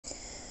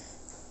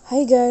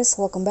Hi guys,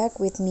 welcome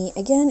back with me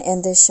again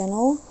in this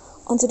channel.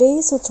 On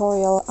today's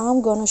tutorial,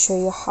 I'm gonna show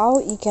you how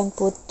you can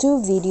put two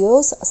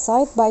videos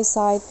side by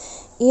side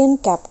in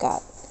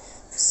CapCut.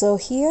 So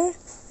here,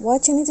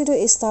 what you need to do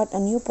is start a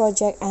new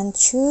project and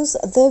choose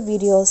the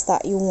videos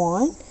that you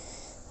want.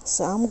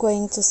 So I'm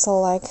going to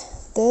select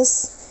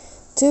these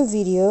two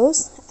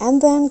videos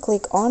and then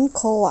click on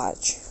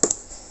collage.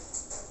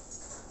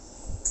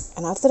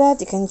 And after that,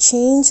 you can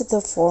change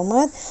the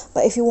format,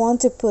 but if you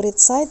want to put it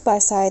side by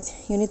side,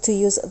 you need to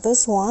use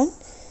this one.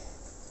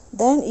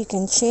 Then you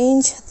can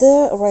change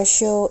the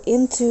ratio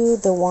into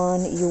the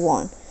one you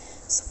want.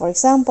 So for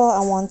example, I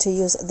want to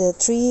use the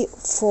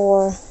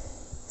 3:4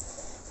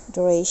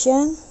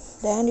 duration.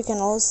 Then you can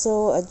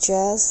also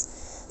adjust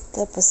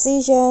the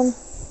position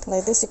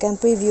like this. You can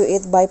preview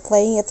it by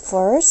playing it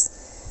first,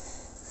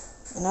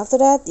 and after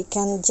that you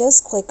can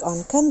just click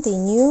on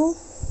continue.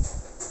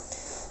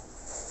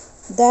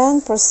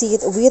 Then proceed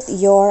with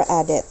your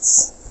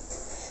edits.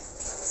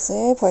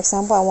 Say for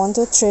example, I want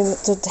to trim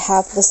to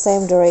have the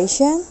same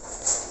duration.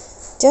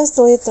 Just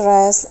delete the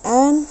rest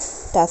and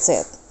that's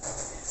it.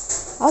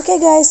 Okay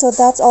guys, so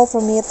that's all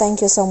from me.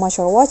 Thank you so much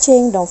for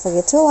watching. Don't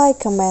forget to like,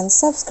 comment,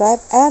 subscribe,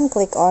 and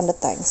click on the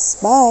thanks.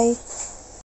 Bye.